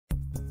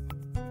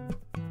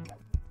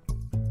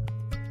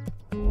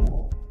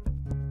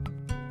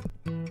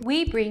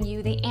We bring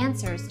you the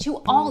answers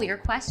to all your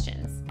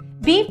questions.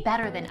 Be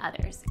better than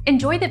others.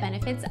 Enjoy the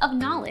benefits of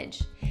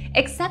knowledge.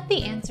 Accept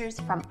the answers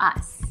from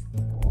us.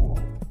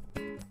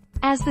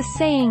 As the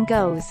saying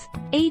goes,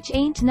 age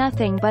ain't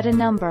nothing but a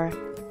number.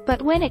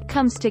 But when it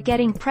comes to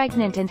getting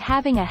pregnant and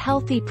having a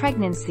healthy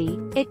pregnancy,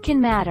 it can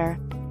matter.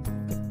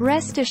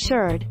 Rest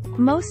assured,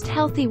 most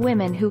healthy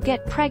women who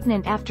get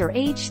pregnant after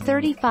age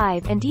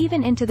 35 and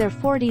even into their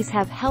 40s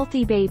have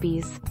healthy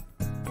babies.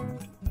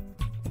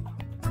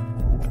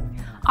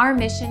 Our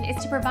mission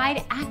is to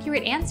provide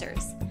accurate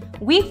answers.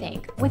 We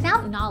think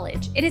without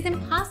knowledge, it is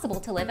impossible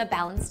to live a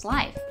balanced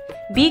life.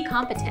 Be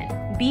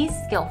competent, be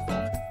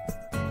skillful.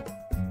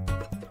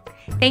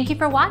 Thank you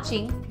for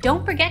watching.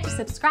 Don't forget to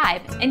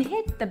subscribe and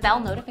hit the bell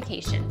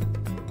notification.